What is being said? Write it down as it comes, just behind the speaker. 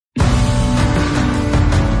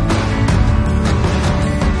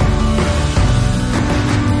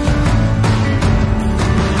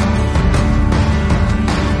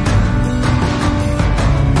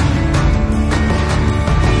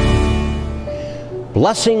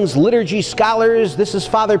Blessings, liturgy scholars. This is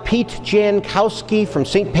Father Pete Jankowski from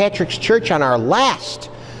St. Patrick's Church on our last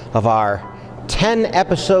of our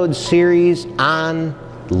 10-episode series on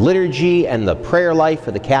liturgy and the prayer life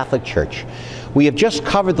of the Catholic Church. We have just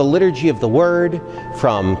covered the liturgy of the Word,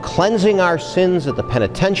 from cleansing our sins at the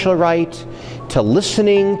penitential rite, to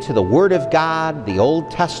listening to the Word of God, the Old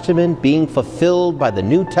Testament being fulfilled by the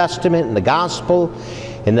New Testament and the Gospel,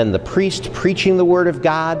 and then the priest preaching the Word of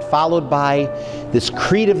God, followed by this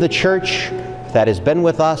creed of the Church that has been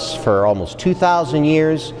with us for almost 2,000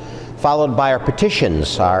 years, followed by our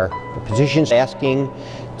petitions asking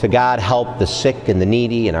to God help the sick and the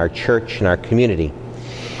needy in our church and our community.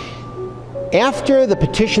 After the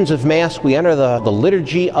petitions of Mass, we enter the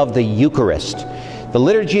Liturgy of the Eucharist. The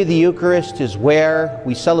Liturgy of the Eucharist is where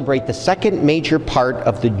we celebrate the second major part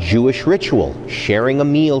of the Jewish ritual, sharing a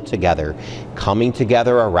meal together, coming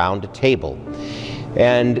together around a table.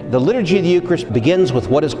 And the Liturgy of the Eucharist begins with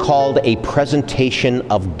what is called a presentation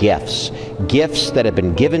of gifts. Gifts that have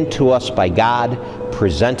been given to us by God,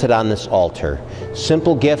 presented on this altar.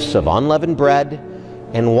 Simple gifts of unleavened bread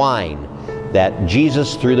and wine that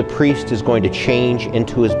Jesus, through the priest, is going to change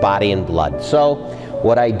into his body and blood. So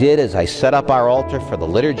what I did is I set up our altar for the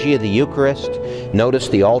Liturgy of the Eucharist. Notice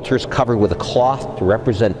the altar is covered with a cloth to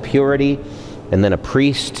represent purity, and then a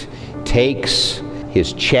priest takes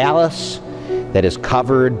his chalice that is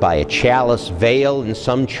covered by a chalice veil in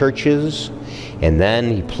some churches, and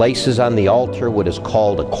then he places on the altar what is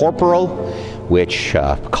called a corporal, which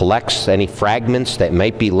collects any fragments that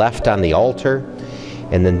might be left on the altar.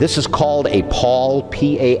 And then this is called a pall,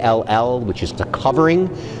 P-A-L-L, which is the covering,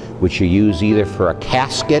 which you use either for a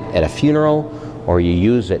casket at a funeral or you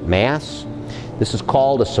use at Mass. This is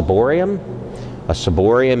called a ciborium. A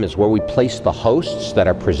ciborium is where we place the hosts that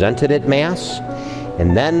are presented at Mass.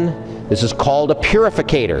 And then this is called a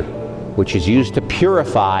purificator, which is used to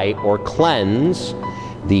purify or cleanse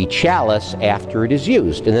the chalice after it is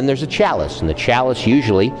used. And then there's a chalice, and the chalice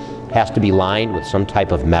usually has to be lined with some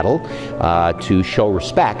type of metal to show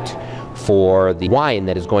respect for the wine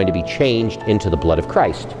that is going to be changed into the blood of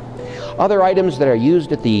Christ. Other items that are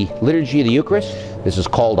used at the Liturgy of the Eucharist, this is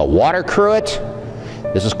called a water cruet,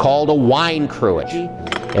 this is called a wine cruet,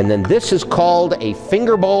 and then this is called a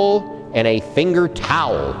finger bowl and a finger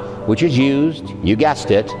towel, which is used, you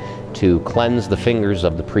guessed it, to cleanse the fingers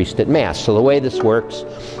of the priest at Mass. So the way this works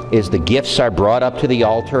is the gifts are brought up to the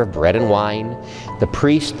altar of bread and wine. The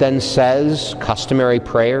priest then says customary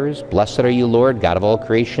prayers. Blessed are you, Lord, God of all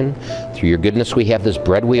creation. Through your goodness we have this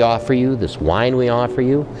bread we offer you, this wine we offer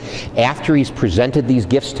you. After he's presented these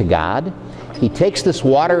gifts to God, he takes this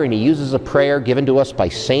water and he uses a prayer given to us by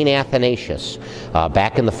St. Athanasius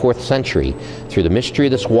back in the 4th century. Through the mystery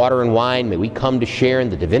of this water and wine, may we come to share in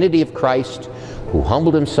the divinity of Christ, who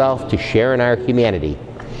humbled himself to share in our humanity.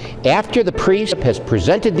 After the priest has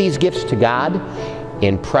presented these gifts to God,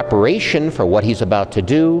 in preparation for what he's about to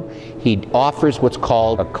do, he offers what's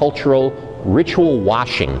called a cultural ritual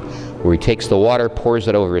washing, where he takes the water, pours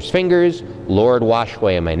it over his fingers. Lord, wash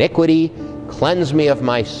away my iniquity, cleanse me of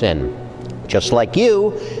my sin. Just like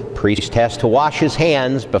you, priest has to wash his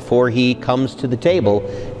hands before he comes to the table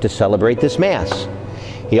to celebrate this Mass.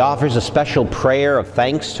 He offers a special prayer of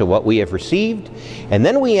thanks to what we have received, and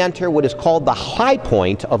then we enter what is called the high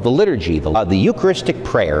point of the liturgy, the Eucharistic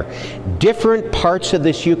prayer. Different parts of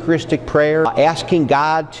this Eucharistic prayer, asking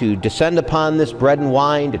God to descend upon this bread and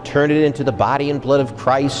wine, to turn it into the body and blood of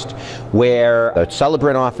Christ, where the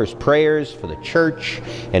celebrant offers prayers for the church,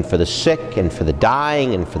 and for the sick, and for the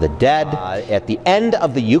dying, and for the dead. At the end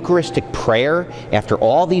of the Eucharistic prayer, after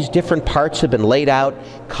all these different parts have been laid out,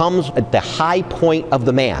 comes at the high point of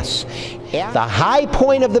the Mass. The high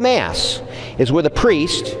point of the Mass is where the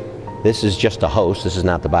priest, this is just a host, this is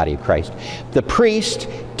not the body of Christ, the priest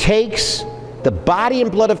takes the body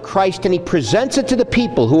and blood of Christ and he presents it to the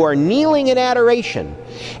people who are kneeling in adoration,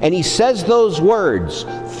 and he says those words,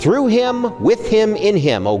 through him, with him, in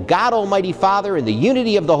him, O God Almighty Father, in the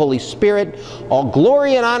unity of the Holy Spirit, all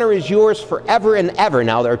glory and honor is yours forever and ever.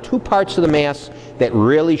 Now there are two parts of the Mass that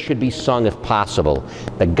really should be sung if possible.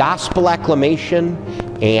 The gospel acclamation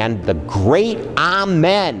and the great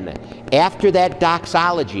Amen after that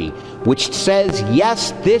doxology, which says,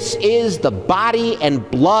 yes, this is the body and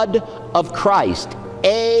blood of Christ.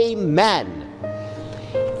 Amen.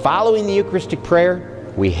 Following the Eucharistic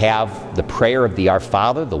prayer, we have the prayer of the Our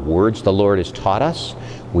Father, the words the Lord has taught us.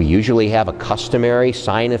 We usually have a customary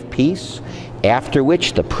sign of peace, after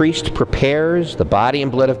which the priest prepares the body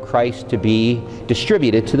and blood of Christ to be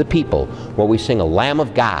distributed to the people, where we sing a Lamb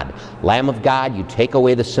of God. Lamb of God, you take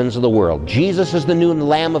away the sins of the world. Jesus is the new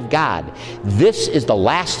Lamb of God. This is the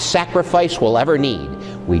last sacrifice we'll ever need.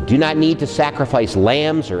 We do not need to sacrifice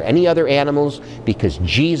lambs or any other animals, because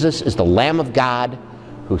Jesus is the Lamb of God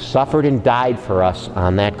who suffered and died for us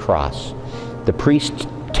on that cross. The priest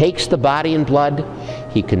takes the body and blood,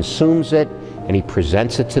 he consumes it, and he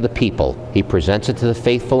presents it to the people. He presents it to the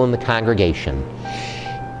faithful in the congregation.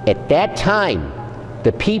 At that time,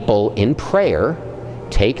 the people in prayer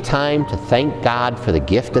take time to thank God for the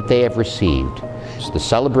gift that they have received. So the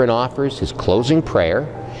celebrant offers his closing prayer,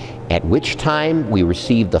 at which time we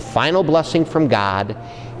receive the final blessing from God,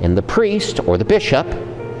 and the priest or the bishop,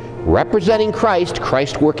 representing Christ,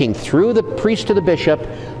 Christ working through the priest to the bishop,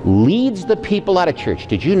 leads the people out of church.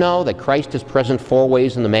 Did you know that Christ is present 4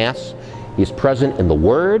 ways in the Mass? He is present in the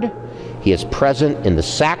Word, he is present in the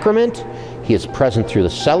sacrament, he is present through the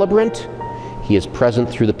celebrant, he is present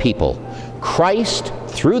through the people. Christ,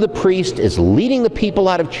 through the priest, is leading the people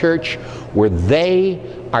out of church, where they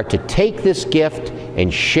are to take this gift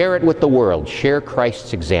and share it with the world, share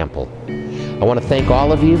Christ's example. I want to thank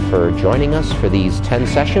all of you for joining us for these 10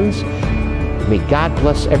 sessions. May God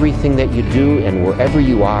bless everything that you do, and wherever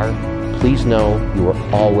you are, please know you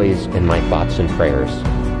are always in my thoughts and prayers.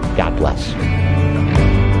 God bless.